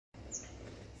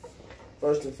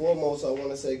First and foremost, I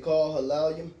want to say, Call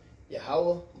Halalim,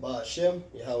 Yahweh, Ba'ashem,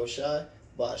 Yahweh Shai,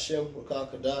 Ba'ashem, Rakah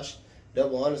Kadash.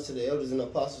 Double honors to the elders and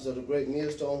apostles of the great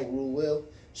millstone who rule well.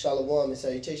 Shalom and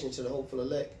salutation to the hopeful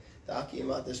elect. The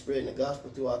Akim out there spreading the gospel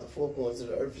throughout the four corners of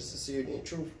the earth in sincerity and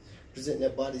truth, presenting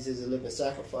their bodies as a living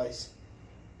sacrifice.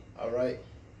 All right.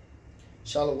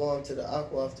 Shalom to the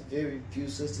Aqua, the very few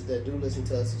sisters that do listen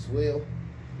to us as well.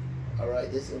 All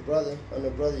right, this is a brother, I'm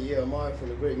the brother Jeremiah from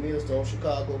the Great Millstone,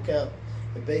 Chicago camp.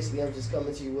 And basically, I'm just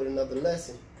coming to you with another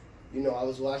lesson. You know, I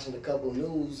was watching a couple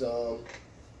news.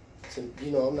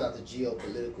 You know, I'm not the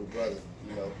geopolitical brother,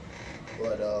 you know.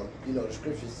 But, you know, the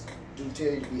scriptures do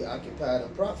tell you to be occupied in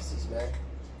prophecies, man.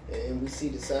 And we see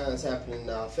the signs happening in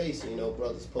our face. You know,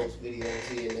 brothers post videos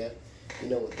here and there, you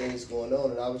know, with things going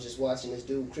on. And I was just watching this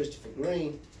dude, Christopher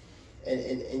Green,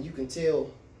 and you can tell,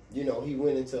 you know, he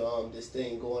went into this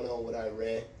thing going on with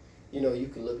Iran. You know, you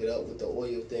can look it up with the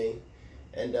oil thing.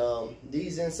 And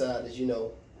these insiders, you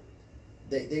know,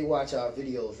 they watch our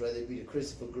videos, whether it be the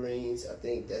Christopher Greens, I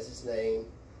think that's his name,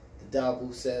 the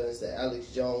Dabu Sevens, the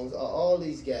Alex Jones, all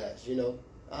these guys, you know.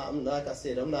 Like I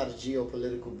said, I'm not a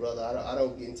geopolitical brother. I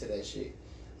don't get into that shit.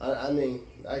 I mean,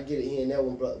 I get it here and that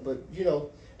one, but you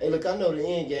know, hey, look, I know the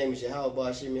end game is Yahweh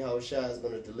Ba'ashem, Yahweh Shai is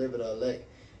going to deliver the elect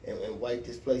and wipe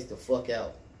this place the fuck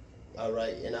out. All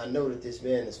right, and I know that this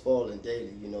man is falling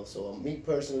daily, you know. So me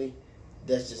personally,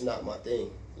 that's just not my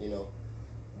thing, you know.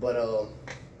 But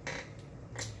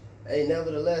hey,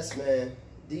 nevertheless, man,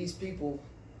 these people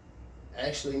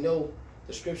actually know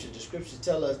the scripture. The scriptures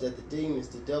tell us that the demons,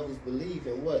 the devils, believe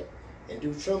in what? And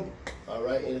do tremble. All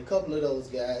right, and a couple of those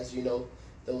guys, you know,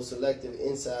 those selective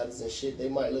insiders and shit, they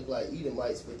might look like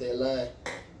Edomites, but their line,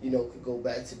 you know, could go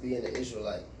back to being an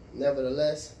Israelite.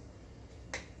 Nevertheless,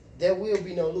 there will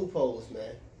be no loopholes,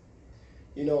 man.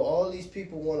 You know, all these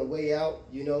people want a way out,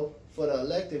 you know, for the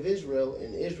elect of Israel,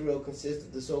 and Israel consists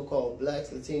of the so-called blacks,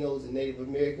 Latinos, and Native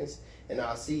Americans, and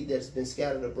our seed that's been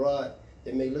scattered abroad.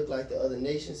 They may look like the other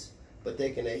nations, but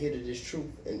they can adhere to this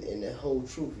truth and the whole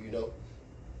truth, you know.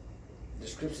 The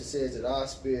scripture says that our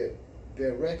spirit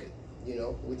bear record, you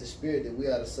know, with the spirit that we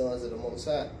are the sons of the Most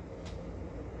High.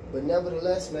 But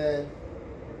nevertheless, man,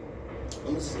 I'm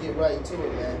going to just get right into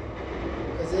it, man.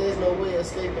 Because there is no way of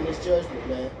escaping this judgment,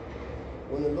 man.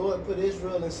 When the Lord put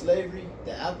Israel in slavery,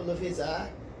 the apple of his eye,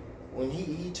 when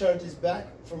he turned his back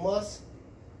from us,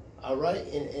 all right,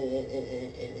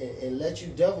 and let you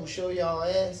devil show y'all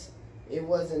ass, it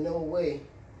wasn't no way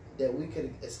that we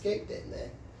could escape that,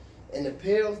 man. And the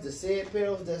perils, the said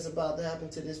perils that's about to happen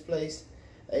to this place,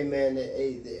 hey, man,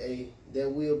 there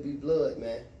will be blood,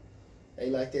 man. Hey,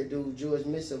 like that dude George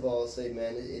Missaval say,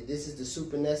 man, this is the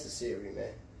super necessary,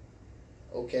 man.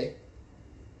 Okay?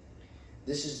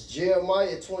 This is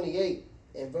Jeremiah 28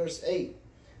 and verse 8.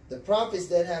 The prophets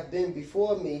that have been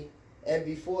before me and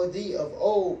before thee of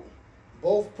old,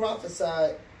 both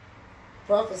prophesied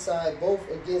both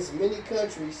against many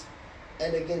countries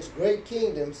and against great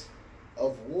kingdoms,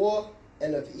 of war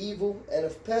and of evil and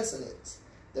of pestilence.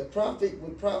 The prophet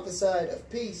would prophesy of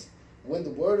peace. When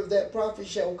the word of that prophet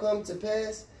shall come to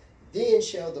pass, then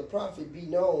shall the prophet be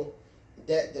known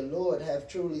that the Lord have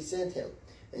truly sent him.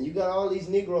 And you got all these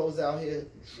Negroes out here,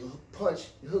 punch,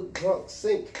 hook, drunk,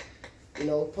 sink, you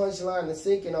know, punchline and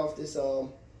sinking off this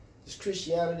this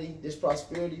Christianity, this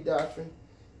prosperity doctrine,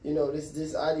 you know,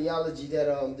 this ideology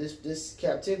that this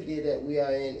captivity that we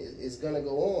are in is gonna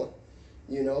go on,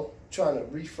 you know, trying to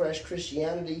refresh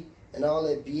Christianity and all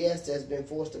that BS that's been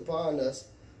forced upon us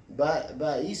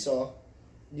by Esau,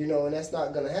 you know, and that's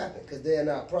not gonna happen because they're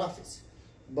not prophets.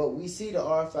 But we see the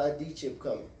RFID chip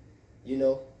coming, you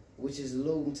know, which is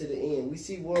alluding to the end. We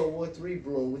see World War III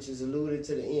brewing, which is alluding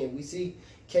to the end. We see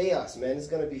chaos, man. It's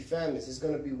going to be famines. It's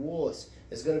going to be wars.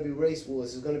 It's going to be race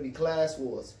wars. It's going to be class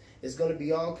wars. It's going to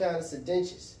be all kinds of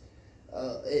seditious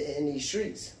in these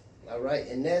streets, all right?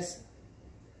 And that's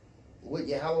what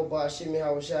Yahweh Ba'ashem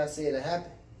Yahweh Shai said to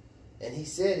happen. And he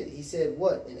said it. He said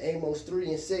what? In Amos 3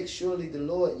 and 6, surely the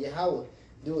Lord Yahweh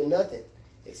doeth nothing,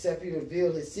 except he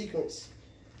reveal his secrets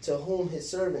to whom his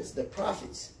servants, the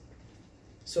prophets.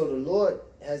 So the Lord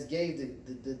has gave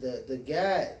the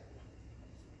guide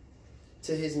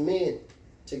to his men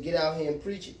to get out here and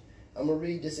preach it. I'm going to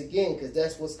read this again because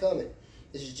that's what's coming.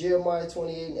 This is Jeremiah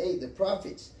 28 and 8. The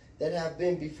prophets that have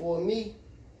been before me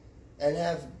and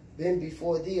have been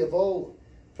before thee of old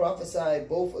prophesied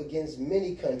both against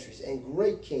many countries and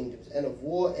great kingdoms, and of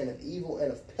war and of evil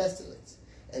and of pestilence.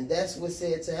 And that's what's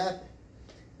said to happen.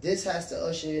 This has to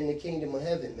usher in the kingdom of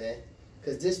heaven, man,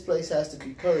 because this place has to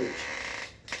be purged.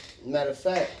 Matter of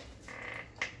fact,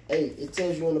 hey, it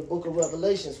tells you in the book of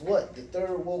Revelations what? The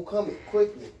third woe cometh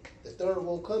quickly. The third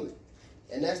woe cometh.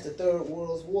 And that's the Third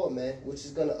World War, man, which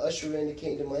is going to usher in the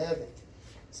kingdom of heaven.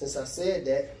 Since I said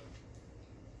that,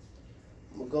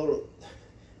 I'm going to go to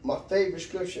my favorite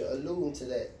scripture alluding to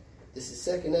that. This is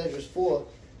 2 Ezra 4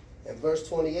 and verse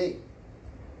 28.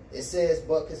 It says,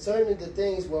 "But concerning the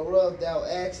things whereof thou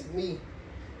askest me,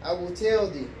 I will tell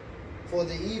thee. For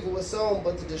the evil is sown,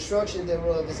 but the destruction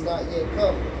thereof is not yet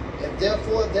come. If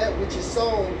therefore that which is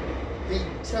sown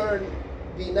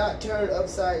be not turned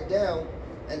upside down,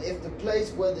 and if the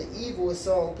place where the evil is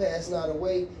sown pass not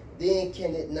away, then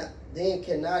cannot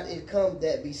it come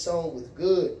that be sown with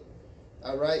good."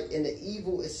 All right, and the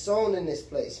evil is sown in this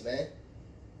place, man.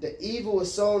 The evil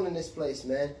is sown in this place,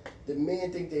 man. The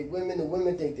men think they women, the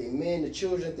women think they men, the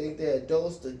children think they're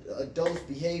adults, the adults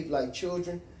behave like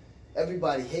children.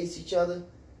 Everybody hates each other.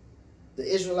 The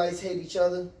Israelites hate each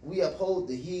other. We uphold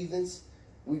the heathens.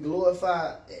 We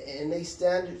glorify in their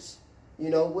standards. You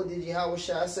know, what did Yahweh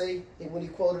Shai say when he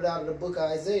quoted out of the book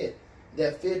of Isaiah?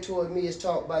 That fear toward me is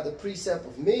taught by the precept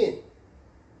of men.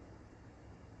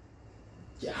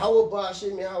 Yahweh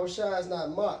Ba'ashem Yahweh Shai is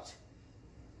not mocked.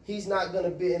 He's not going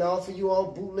to be, and all for you all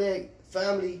bootleg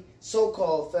family,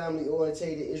 so-called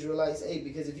family-orientated Israelites,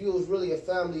 because if you was really a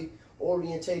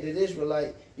family-orientated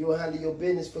Israelite, you will handle your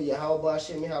business for Yahweh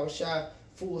Ba'ashem Yahweh Shai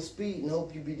full speed and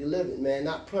hope you be delivered, man.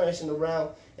 Not prancing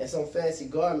around in some fancy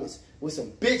garments with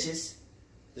some bitches.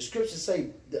 The scriptures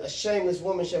say a shameless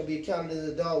woman shall be accounted as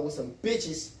a dog with some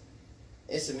bitches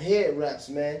and some head wraps,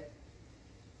 man.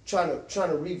 Trying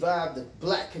to revive the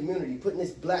black community, putting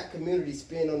this black community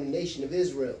spin on the nation of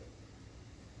Israel.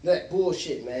 That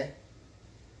bullshit, man.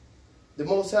 The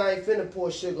Most High ain't finna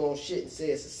pour sugar on shit and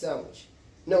say it's a sandwich.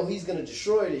 No, he's gonna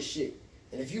destroy this shit.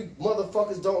 And if you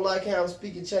motherfuckers don't like how I'm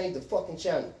speaking, change the fucking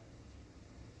channel.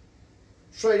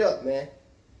 Straight up, man.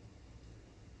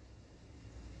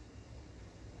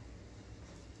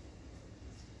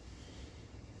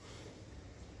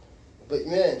 But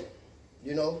man,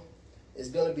 you know, it's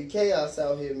going to be chaos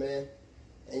out here, man.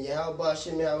 And Yahweh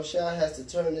Ba'ashem Yahweh Shai has to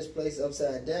turn this place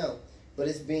upside down. But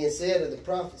it's being said of the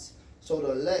prophets. So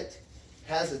the elect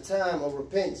has a time of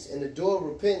repentance. And the door of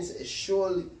repentance is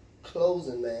surely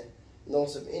closing, man. You know,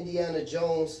 some Indiana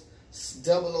Jones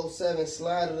 007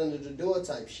 slide it under the door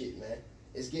type shit, man.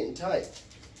 It's getting tight.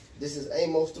 This is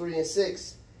Amos 3 and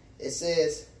 6. It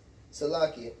says,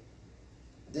 Salakia.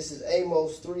 This is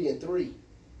Amos 3 and 3.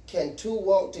 Can two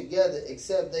walk together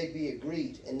except they be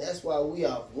agreed? And that's why we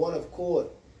are one accord,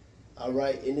 all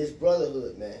right, in this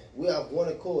brotherhood, man. We are one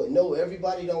accord. No,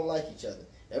 everybody don't like each other.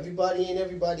 Everybody ain't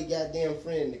everybody goddamn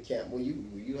friend in the camp. Well,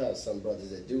 you have some brothers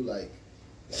that do like,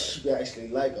 you actually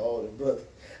like all the brothers.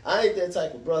 I ain't that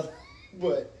type of brother,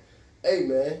 but, hey,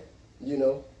 man, you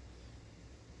know,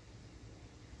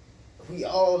 we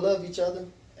all love each other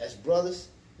as brothers.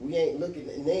 We ain't looking,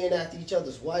 and they ain't after each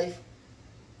other's wife.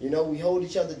 You know, we hold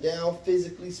each other down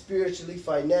physically, spiritually,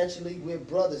 financially. We're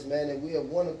brothers, man, and we have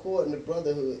one accord in the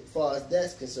brotherhood as far as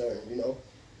that's concerned, you know.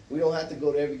 We don't have to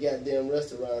go to every goddamn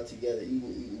restaurant together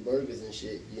eating burgers and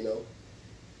shit, you know.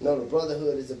 No, the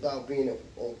brotherhood is about being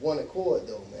on one accord,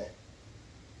 though, man.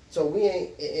 So we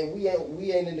ain't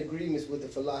in agreements with the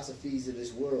philosophies of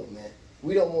this world, man.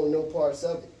 We don't want no parts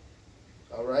of it.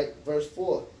 All right, verse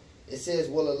 4. It says,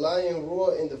 "Will a lion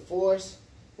roar in the forest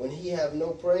when he have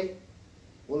no prey?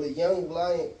 Will a young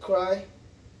lion cry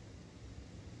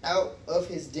out of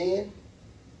his den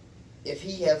if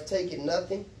he have taken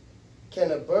nothing?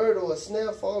 Can a bird or a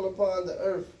snare fall upon the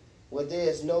earth where there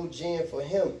is no gin for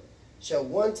him? Shall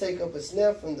one take up a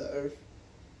snare from the earth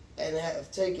and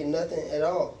have taken nothing at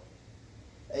all?"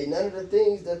 Hey, none of the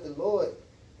things that the Lord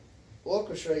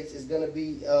orchestrates is going to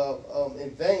be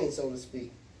in vain, so to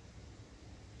speak.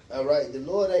 All right, the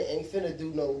Lord ain't finna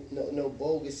do no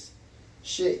bogus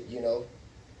shit, you know.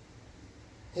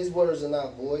 His words are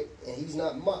not void, and he's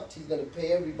not mocked. He's going to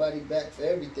pay everybody back for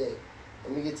everything.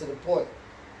 Let me get to the point.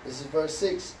 This is verse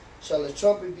 6. "Shall a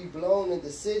trumpet be blown in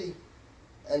the city,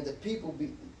 and the people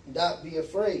not be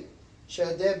afraid?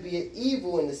 Shall there be an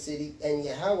evil in the city, and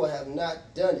Yahweh have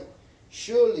not done it?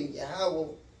 Surely Yahweh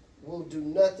will do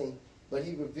nothing, but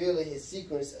he revealeth his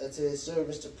secrets unto his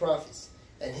servants the prophets."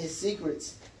 And his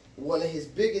secrets, one of his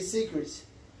biggest secrets,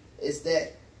 is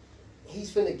that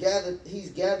he's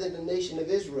gathered the nation of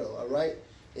Israel, all right?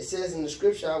 It says in the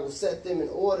scripture, "I will set them in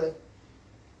order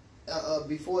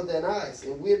before their eyes."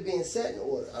 And we're being set in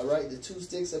order, all right? The two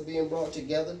sticks are being brought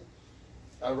together,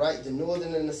 all right? The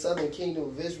northern and the southern kingdom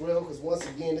of Israel, because once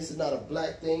again, this is not a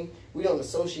black thing. We don't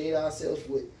associate ourselves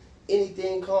with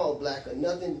anything called black or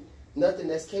nothing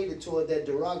that's catered toward that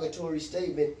derogatory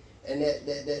statement and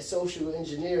that social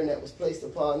engineering that was placed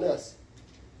upon us,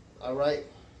 all right?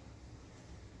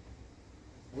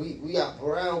 We are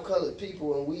brown colored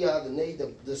people, and we are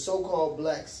the so-called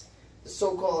blacks, the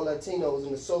so-called Latinos,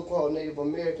 and the so-called Native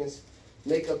Americans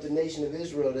make up the nation of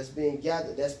Israel that's being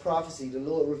gathered. That's prophecy. The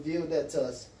Lord revealed that to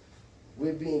us.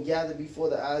 We're being gathered before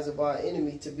the eyes of our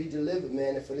enemy to be delivered,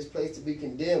 man, and for this place to be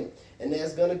condemned. And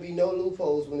there's going to be no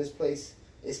loopholes when this place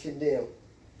is condemned.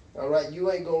 All right?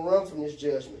 You ain't going to run from this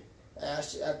judgment. I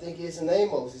think it's in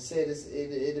Amos. It said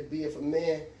it'd be if a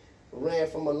man ran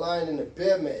from a lion and a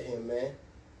bear met him, man.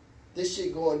 This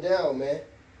shit going down, man.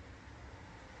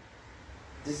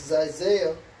 This is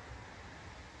Isaiah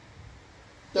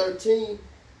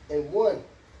 13:1.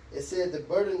 It said the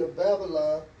burden of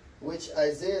Babylon, which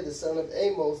Isaiah the son of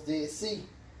Amos did see.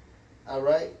 All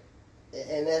right?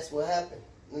 And that's what happened.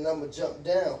 And I'm going to jump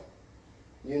down.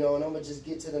 You know, and I'm going to just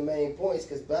get to the main points,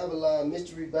 because Babylon,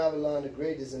 Mystery Babylon the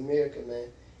Great is America, man.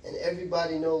 And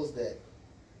everybody knows that.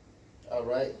 All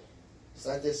right? It's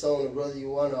like that song, The Brother You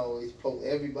Want to always quote.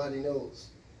 Everybody knows.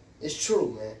 It's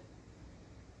true, man.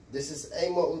 This is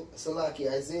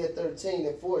Isaiah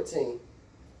 13:14.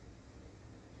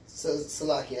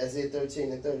 Isaiah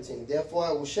 13:13. Therefore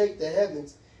I will shake the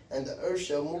heavens, and the earth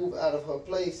shall move out of her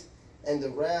place, and the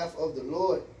wrath of the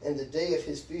Lord, and the day of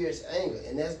his fierce anger.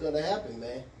 And that's going to happen,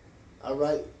 man. All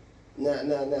right?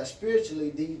 Now, spiritually,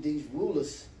 these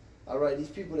rulers, all right, these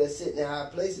people that sit in high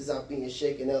places are being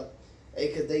shaken up,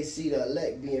 because they see the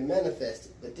elect being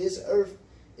manifested. But this earth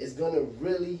is going to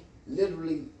really,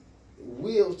 literally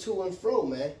wheel to and fro,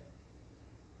 man.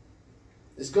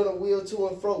 It's going to wheel to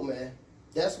and fro, man.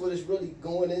 That's what it's really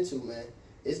going into, man.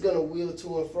 It's going to wheel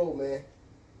to and fro, man.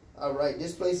 All right,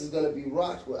 this place is going to be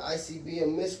rocked with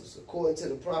ICBM missiles, according to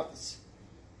the prophets.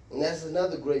 And that's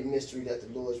another great mystery that the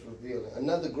Lord is revealing.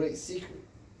 Another great secret.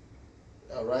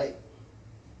 All right.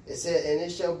 It said, and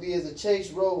it shall be as a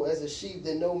chased roe, as a sheep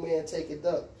that no man taketh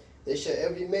up. They shall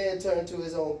every man turn to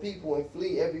his own people, and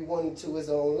flee every one into his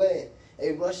own land.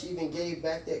 A Rush even gave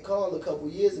back that call a couple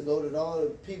years ago that all the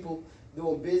people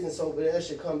doing business over there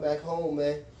should come back home,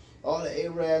 man. All the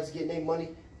Arabs getting their money,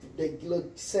 they little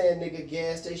sand nigga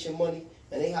gas station money,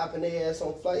 and they hopping their ass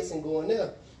on flights and going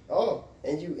there. Oh,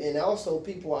 and also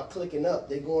people are clicking up.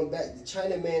 They going back. The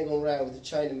Chinaman gonna ride with the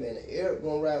Chinaman. The Arab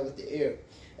gonna ride with the Arab.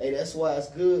 Hey, that's why it's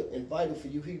good and vital for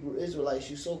you Hebrew Israelites,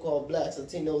 you so-called blacks,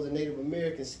 Latinos, and Native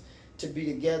Americans, to be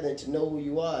together and to know who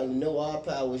you are and know our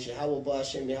power is Yahweh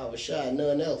Ba'ashem Yahweh Shai,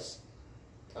 none else.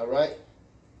 All right.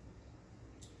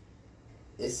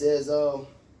 It says, and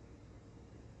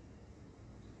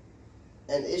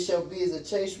it shall be as a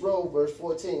chased roe, verse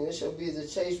 14. It shall be as a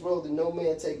chased roe that no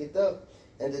man taketh up,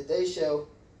 and that they shall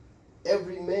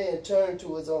every man turn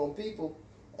to his own people,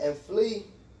 and flee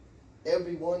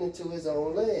every one into his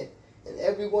own land. And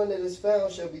every one that is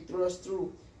found shall be thrust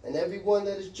through, and every one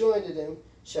that is joined to them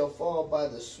shall fall by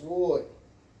the sword.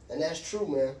 And that's true,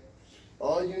 man.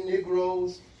 All you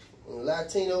Negroes and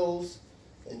Latinos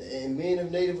and men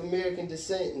of Native American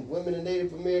descent and women of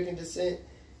Native American descent,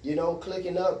 you know,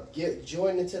 clicking up,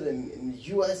 joining to the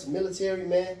U.S. military,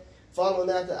 man,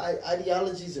 following out the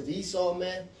ideologies of Esau,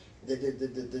 man,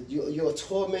 your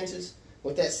tormentors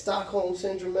with that Stockholm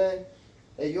syndrome, man.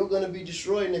 Hey, you're going to be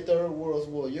destroyed in the Third World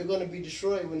War. You're going to be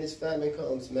destroyed when this famine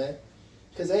comes, man.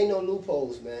 Because ain't no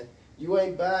loopholes, man. You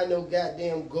ain't buying no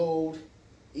goddamn gold,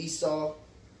 Esau.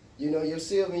 You know, your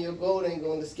silver and your gold ain't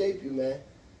going to escape you, man.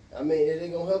 I mean, it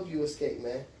ain't going to help you escape,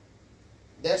 man.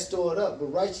 That's stored up, but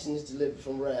righteousness delivered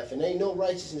from wrath. And ain't no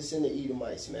righteousness in the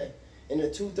Edomites, man. In the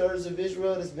 2/3 of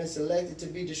Israel that's been selected to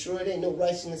be destroyed, ain't no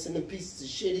righteousness in them pieces of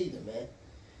shit either, man.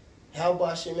 How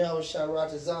about Shem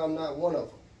Sharatazam, not one of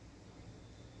them.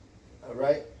 All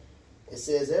right? It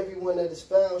says, everyone that is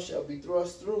found shall be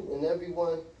thrust through, and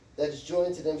everyone that is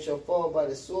joined to them shall fall by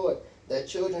the sword. Their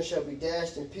children shall be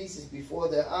dashed in pieces before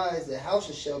their eyes. Their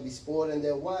houses shall be spoiled, and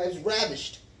their wives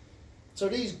ravished. So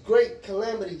these great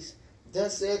calamities,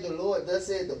 thus said the Lord, thus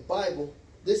said the Bible,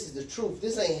 this is the truth.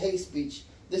 This ain't hate speech.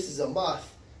 This is a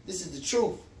moth. This is the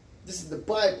truth. This is the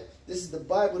Bible. This is the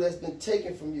Bible that's been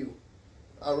taken from you.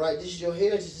 All right? This is your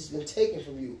heritage that's been taken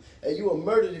from you. And you were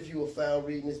murdered if you were found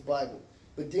reading this Bible.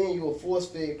 But then you were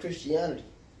force-fed Christianity.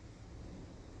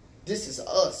 This is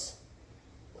us.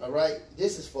 All right?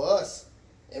 This is for us.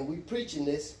 And we preaching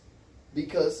this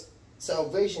because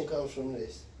salvation comes from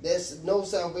this. There's no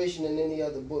salvation in any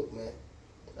other book, man.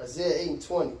 Isaiah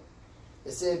 8:20.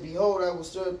 It said, behold, I will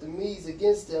stir up the Medes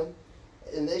against them,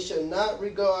 and they shall not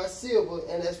regard silver,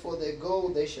 and as for their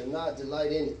gold, they shall not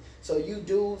delight in it. So you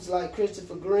dudes like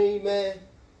Christopher Green, man,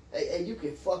 hey, you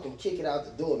can fucking kick it out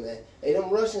the door, man. Hey, them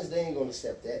Russians, they ain't going to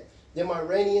accept that. Them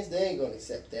Iranians, they ain't going to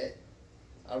accept that.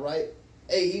 All right?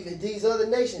 Hey, even these other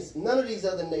nations, none of these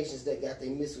other nations that got their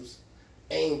missiles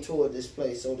aim toward this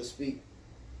place, so to speak,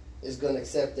 is going to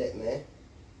accept that, man.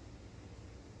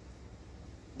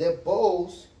 Their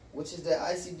bows, which is their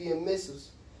ICBM missiles,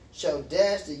 shall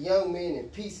dash the young men in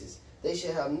pieces. They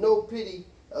shall have no pity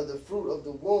of the fruit of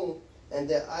the womb, and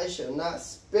their eye shall not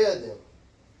spare them.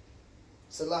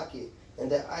 Salaki, and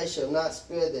their eye shall not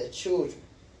spare their children.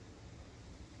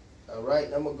 All right,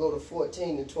 I'm going to go to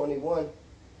 14 and 21.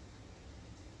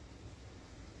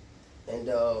 And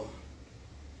I'm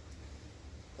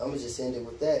going to just end it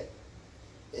with that.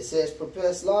 It says,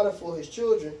 prepare slaughter for his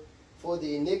children for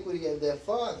the iniquity of their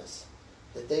fathers,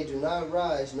 that they do not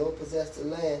rise, nor possess the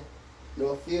land,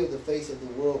 nor fill the face of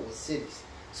the world with cities.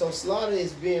 So slaughter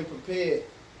is being prepared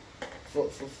for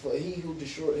him who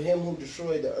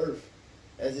destroyed the earth,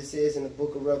 as it says in the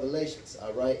book of Revelations,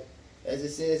 all right? As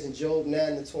it says in Job 9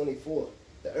 and 24,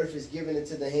 the earth is given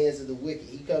into the hands of the wicked.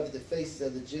 He covers the faces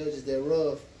of the judges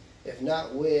thereof. If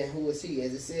not, where and who is he?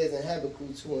 As it says in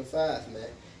Habakkuk 2 and 5, man.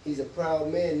 He's a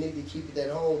proud man, neither keepeth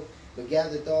at home, but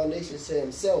gathereth all nations to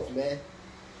himself, man.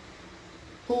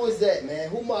 Who is that, man?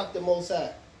 Who mocked the Most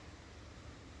High?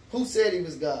 Who said he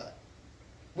was God?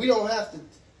 We don't have to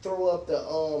throw up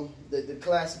the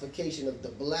classification of the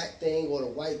black thing or the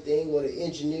white thing or the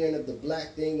engineering of the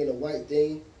black thing and the white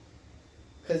thing,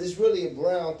 because it's really a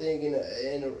brown thing and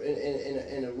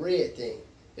a red thing.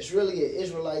 It's really an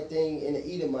Israelite thing and an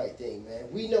Edomite thing,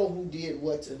 man. We know who did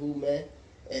what to who, man,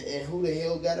 and who the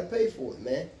hell got to pay for it,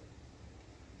 man.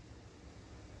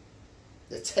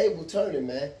 The table turning,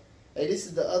 man. Hey, this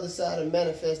is the other side of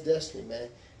manifest destiny, man.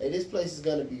 Hey, this place is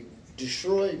going to be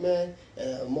destroyed, man.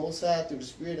 And Most High, through the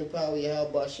spirit and power of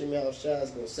Yahweh Shem Yahushua,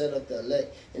 is going to set up the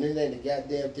elect. And it ain't a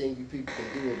goddamn thing you people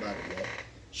can do about it, man.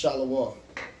 Shalom.